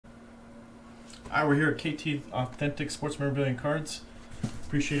Alright, we're here at KTAuthentics Sports Memorabilia and Cards.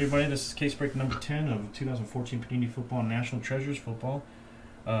 Appreciate everybody. This is case break number 10 of 2014 Panini Football National Treasures Football.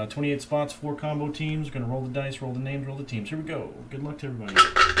 28 spots, 4 combo teams. We're going to roll the dice, roll the names, roll the teams. Here we go. Good luck to everybody.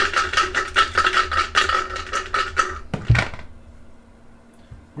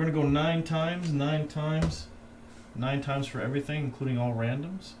 We're going to go 9 times, 9 times, 9 times for everything, including all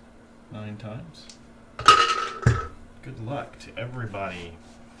randoms. 9 times. Good luck to everybody.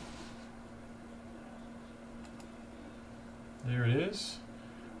 There it is.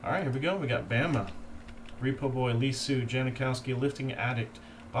 Alright, here we go. We got Bama, Repo Boy, Lee Sue, Janikowski, Lifting Addict,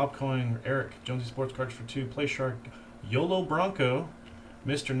 Bob Cohen, Eric, Jonesy Sports Cards for 2, Play Shark, YOLO Bronco,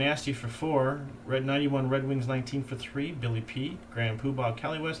 Mr. Nasty for 4, Red 91, Red Wings 19 for 3, Billy P, Grand Poobah,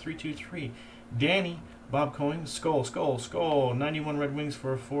 Cali West 323, Danny, Bob Cohen, Skull, 91 Red Wings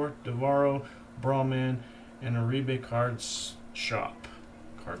for a 4, Devaro, Brawman, and Aribe Cards Shop.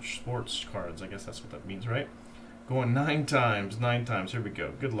 Sports Cards, I guess that's what that means, right? Going 9 times, 9 times. Here we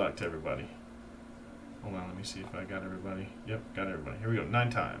go. Good luck to everybody. Hold on, let me see if I got everybody. Yep, got everybody. Here we go. 9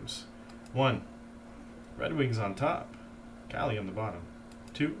 times. 1. Red Wings on top. Cali on the bottom.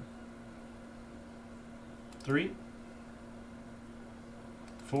 2. 3.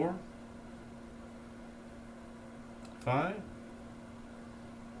 4. 5.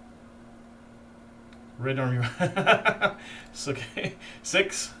 Red Army. It's okay.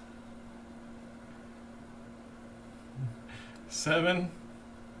 6. 7,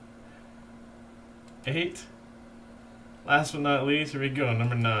 8. Last but not least, here we go,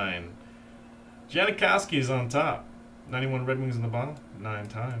 number 9. Janikowski is on top. 91 Red Wings in the bottom, 9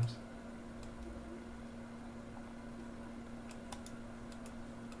 times.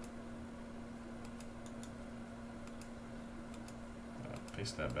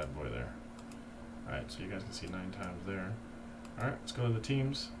 Paste that bad boy there. Alright, so you guys can see 9 times there. Alright, let's go to the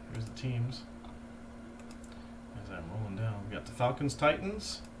teams. Here's the teams. As I'm rolling down, we got the Falcons,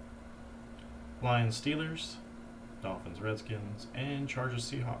 Titans, Lions, Steelers, Dolphins, Redskins, and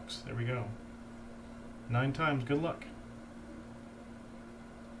Chargers, Seahawks. There we go. 9 times. Good luck.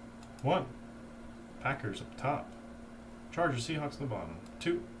 1. Packers up top. Chargers, Seahawks at the bottom.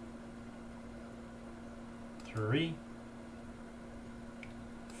 2. 3.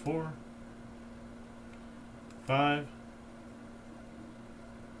 4. 5.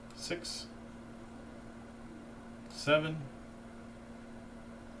 6. 7,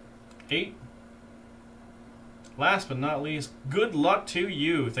 8. Last but not least, good luck to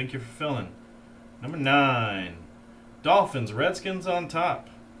you. Thank you for filling. Number 9. Dolphins, Redskins on top.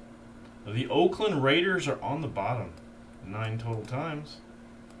 The Oakland Raiders are on the bottom. 9 total times.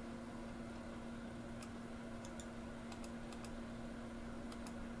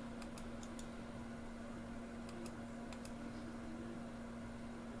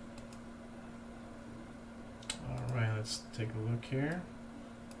 Let's take a look here.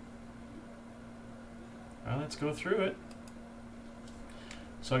 All right, let's go through it.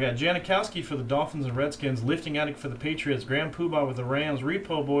 So I got Janikowski for the Dolphins and Redskins, Lifting Addict for the Patriots, Grand Poobah with the Rams,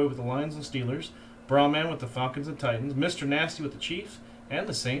 Repo Boy with the Lions and Steelers, Brawman with the Falcons and Titans, Mr. Nasty with the Chiefs and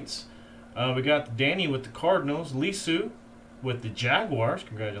the Saints. We got Danny with the Cardinals, Lee Sue with the Jaguars,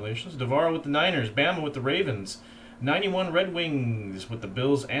 congratulations, Devaro with the Niners, Bama with the Ravens, 91 Red Wings with the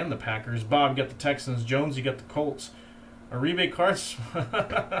Bills and the Packers, Bob got the Texans, Jones you got the Colts, Aribe Cards,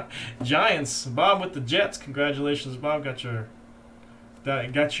 Giants, Bob with the Jets. Congratulations, Bob. Got your,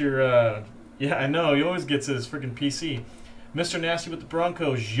 yeah, I know. He always gets his freaking PC. Mr. Nasty with the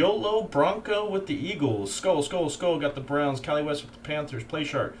Broncos, YOLO Bronco with the Eagles, Skull got the Browns, Cali West with the Panthers, Play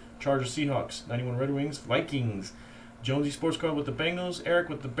Shark, Chargers, Seahawks, 91 Red Wings, Vikings, Jonesy Sports Card with the Bengals, Eric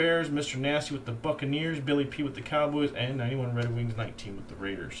with the Bears, Mr. Nasty with the Buccaneers, Billy P with the Cowboys, and 91 Red Wings, 19 with the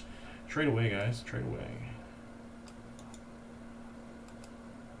Raiders. Trade away, guys. Trade away.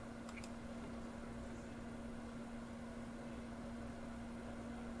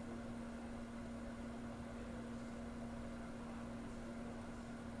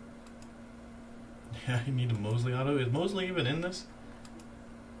 Yeah, you need a Mosley auto. Is Mosley even in this?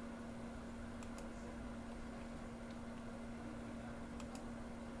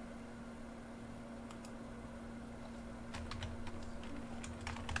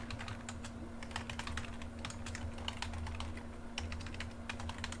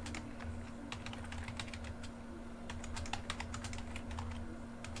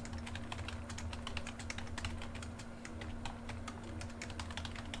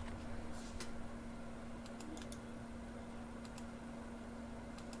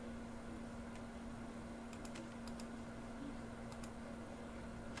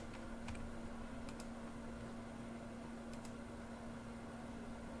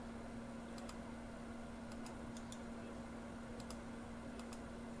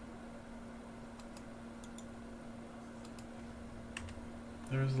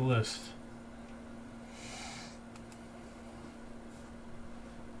 there's the list.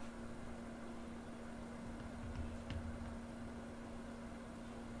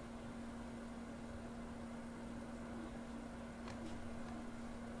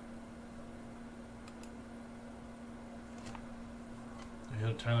 I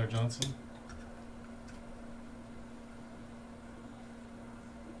hit Tyler Johnson.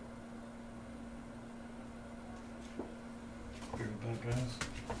 Be right back, guys.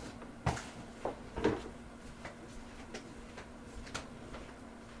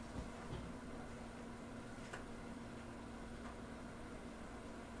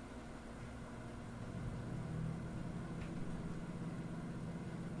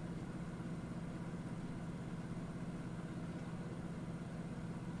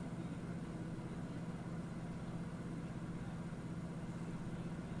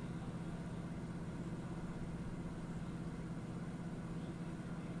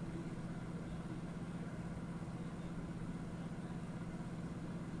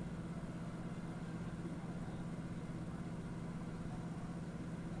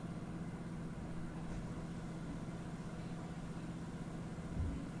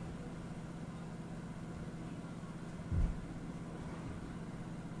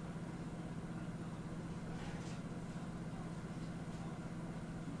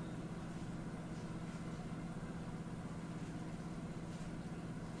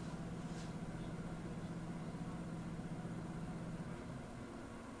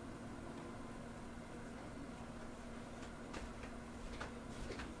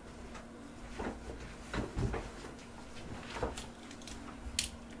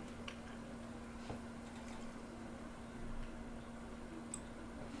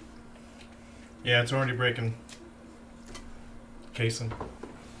 Yeah, it's already breaking. Casing.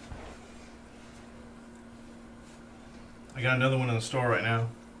 I got another one in the store right now.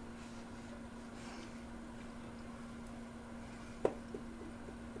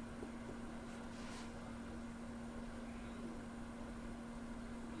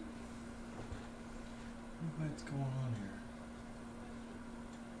 What's going on here?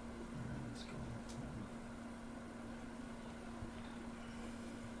 Let's go.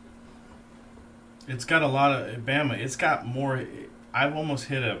 It's got a lot of Bama. It's got more. I've almost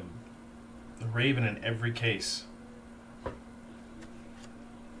hit a Raven in every case.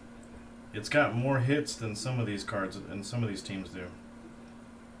 It's got more hits than some of these cards and some of these teams do.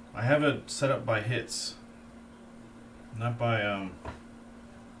 I have it set up by hits, not by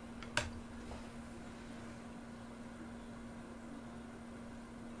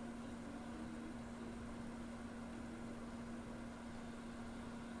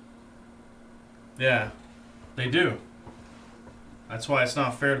Yeah, they do. That's why it's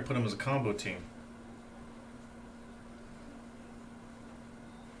not fair to put them as a combo team.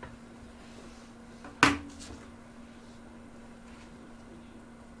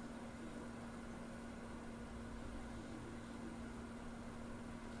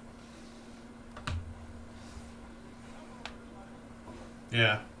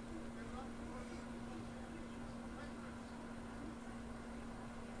 Yeah.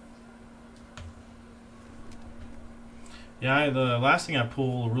 Yeah, the last thing I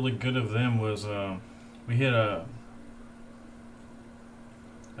pulled really good of them was we hit a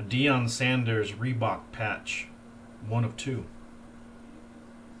Deion Sanders Reebok patch, 1 of 2.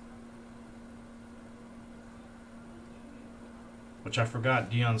 Which I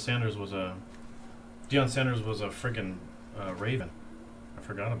forgot Deion Sanders was a freaking Raven. I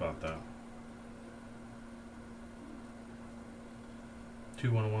forgot about that.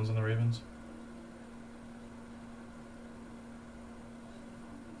 2 1-on-1s on the Ravens.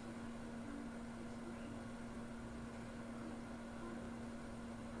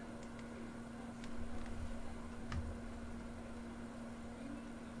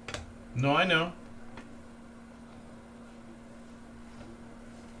 No, I know.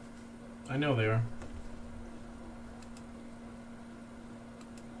 I know they are.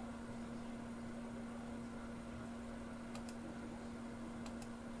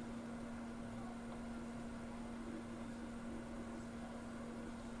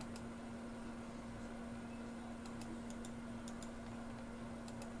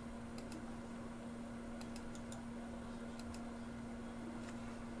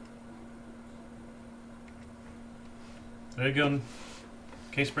 There you go.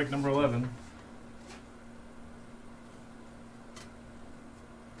 Case break number 11.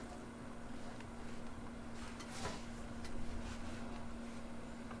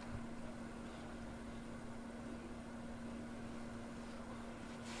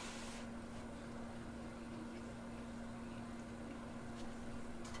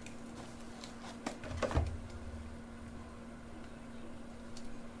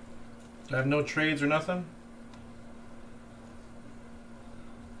 I have no trades or nothing.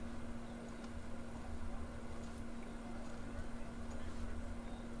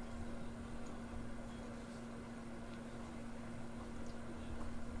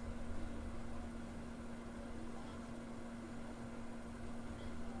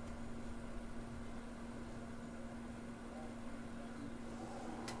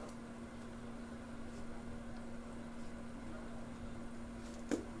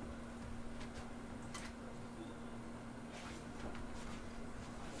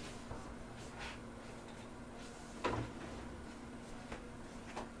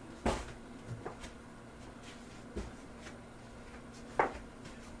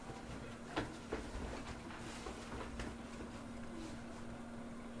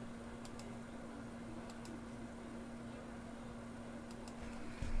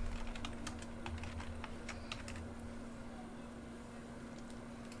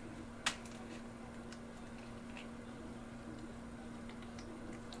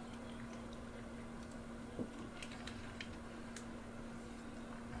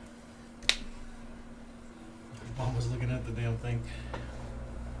 Mom was looking at the damn thing.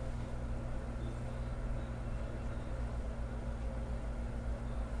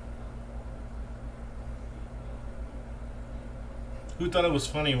 Who thought it was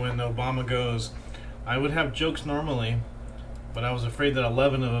funny when Obama goes, I would have jokes normally, but I was afraid that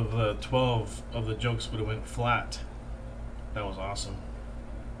 11 of the 12 of the jokes would have went flat. That was awesome.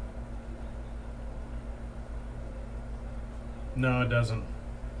 No, it doesn't.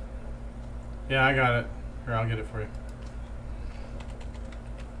 Yeah, I got it. Here, I'll get it for you.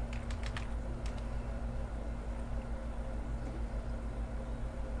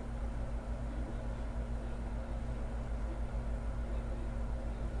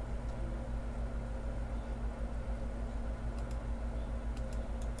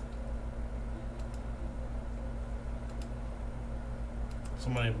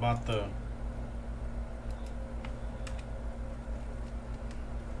 Somebody bought the...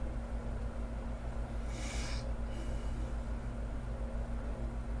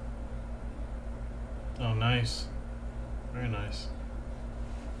 Oh, nice. Very nice.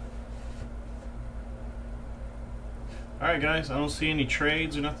 Alright guys, I don't see any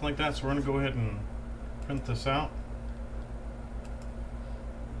trades or nothing like that, so we're going to go ahead and print this out.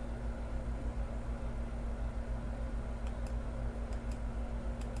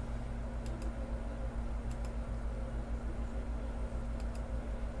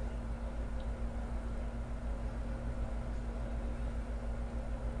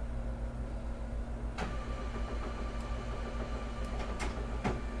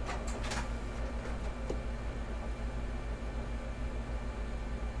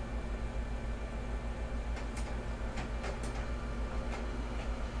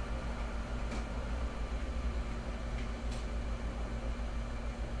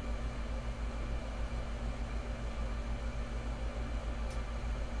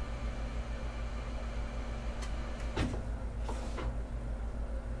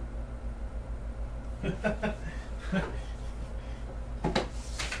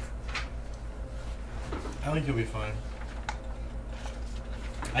 I think you'll be fine.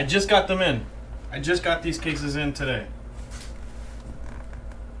 I just got them in. I just got these cases in today.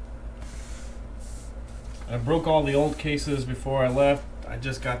 I broke all the old cases before I left. I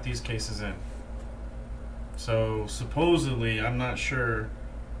just got these cases in. So supposedly, I'm not sure,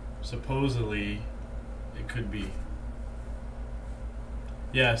 supposedly it could be.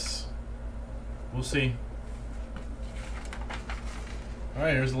 Yes. We'll see.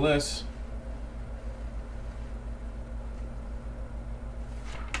 Alright, here's the list.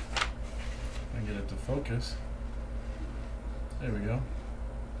 I get it to focus. There we go.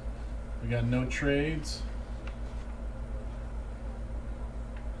 We got no trades.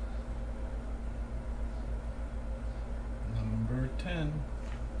 Number 10.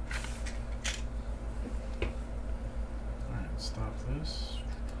 Alright, stop this.